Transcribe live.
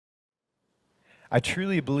I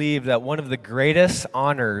truly believe that one of the greatest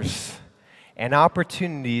honors and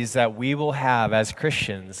opportunities that we will have as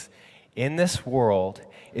Christians in this world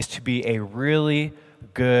is to be a really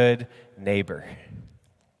good neighbor.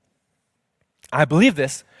 I believe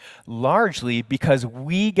this largely because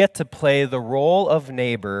we get to play the role of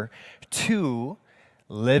neighbor to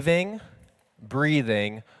living,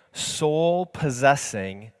 breathing,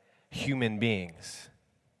 soul-possessing human beings.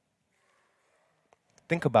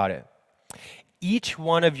 Think about it. Each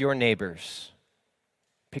one of your neighbors,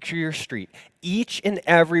 picture your street, each and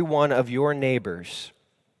every one of your neighbors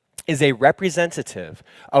is a representative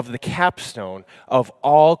of the capstone of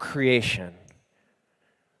all creation.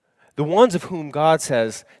 The ones of whom God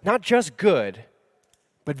says, not just good,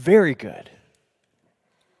 but very good.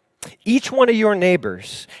 Each one of your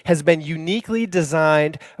neighbors has been uniquely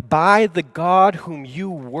designed by the God whom you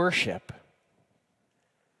worship.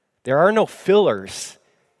 There are no fillers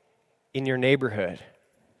in your neighborhood.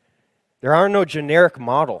 There are no generic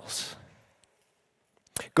models.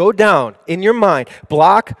 Go down in your mind,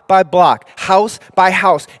 block by block, house by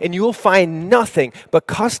house, and you will find nothing but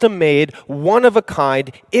custom-made,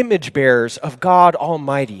 one-of-a-kind image bearers of God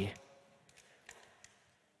Almighty.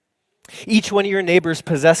 Each one of your neighbors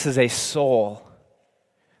possesses a soul,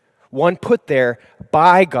 one put there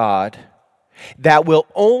by God, that will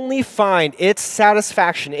only find its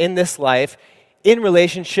satisfaction in this life in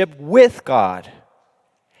relationship with God.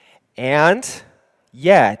 And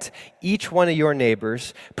yet, each one of your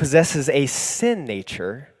neighbors possesses a sin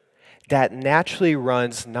nature that naturally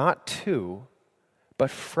runs not to, but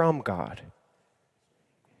from God.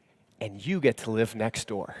 And you get to live next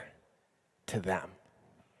door to them.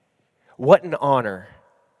 What an honor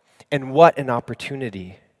and what an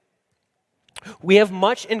opportunity. We have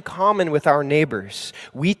much in common with our neighbors.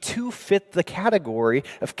 We too fit the category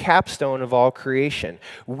of capstone of all creation.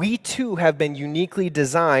 We too have been uniquely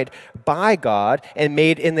designed by God and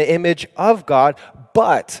made in the image of God,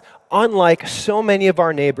 but unlike so many of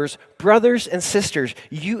our neighbors, brothers and sisters,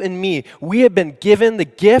 you and me, we have been given the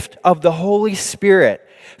gift of the Holy Spirit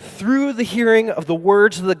through the hearing of the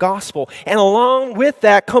words of the gospel. And along with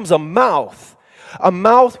that comes a mouth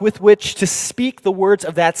with which to speak the words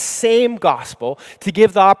of that same gospel, to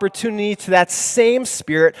give the opportunity to that same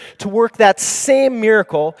Spirit to work that same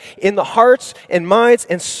miracle in the hearts and minds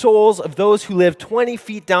and souls of those who live 20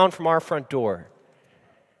 feet down from our front door.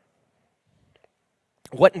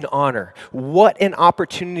 What an honor, what an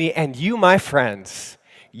opportunity, and you, my friends,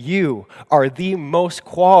 you are the most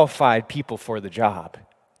qualified people for the job.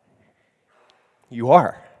 You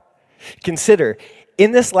are. Consider,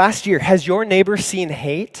 in this last year, has your neighbor seen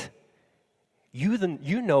hate? You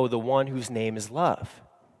know the one whose name is love.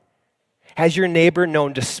 Has your neighbor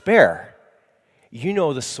known despair? You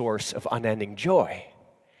know the source of unending joy.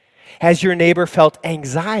 Has your neighbor felt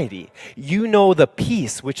anxiety? You know the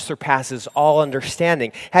peace which surpasses all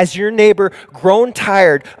understanding. Has your neighbor grown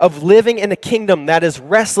tired of living in a kingdom that is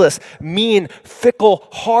restless, mean, fickle,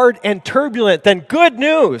 hard, and turbulent? Then good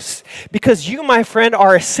news, because you, my friend,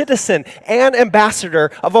 are a citizen and ambassador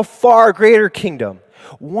of a far greater kingdom,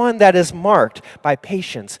 one that is marked by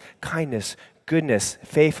patience, kindness, goodness,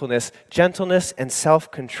 faithfulness, gentleness, and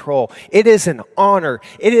self-control. It is an honor.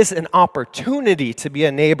 It is an opportunity to be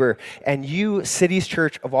a neighbor, and you, City's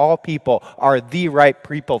Church of all people, are the right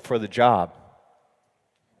people for the job.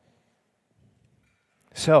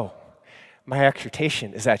 So, my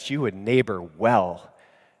exhortation is that you would neighbor well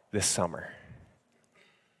this summer.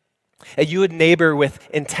 That you would neighbor with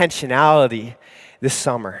intentionality this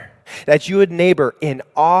summer. That you would neighbor in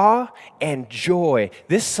awe and joy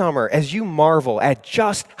this summer as you marvel at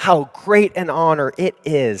just how great an honor it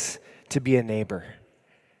is to be a neighbor.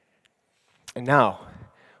 And now,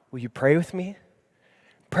 will you pray with me?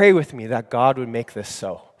 Pray with me that God would make this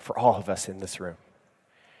so for all of us in this room.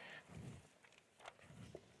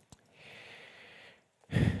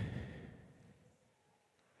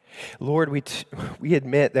 Lord, we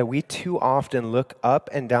admit that we too often look up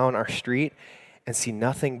and down our street and see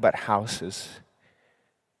nothing but houses.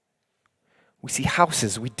 We see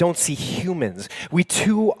houses, we don't see humans. We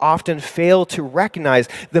too often fail to recognize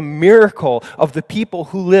the miracle of the people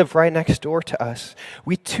who live right next door to us.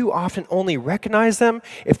 We too often only recognize them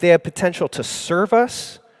if they have potential to serve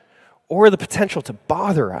us or the potential to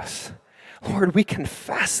bother us. Lord, we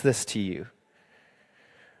confess this to you.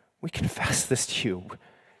 We confess this to you.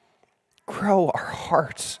 Grow our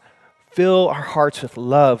hearts. Fill our hearts with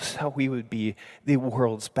love so we would be the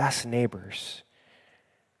world's best neighbors.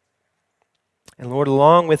 And Lord,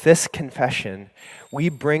 along with this confession, we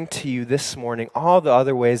bring to you this morning all the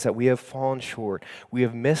other ways that we have fallen short. We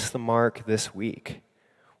have missed the mark this week.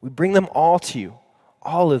 We bring them all to you,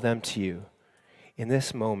 all of them to you in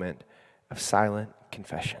this moment of silent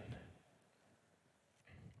confession.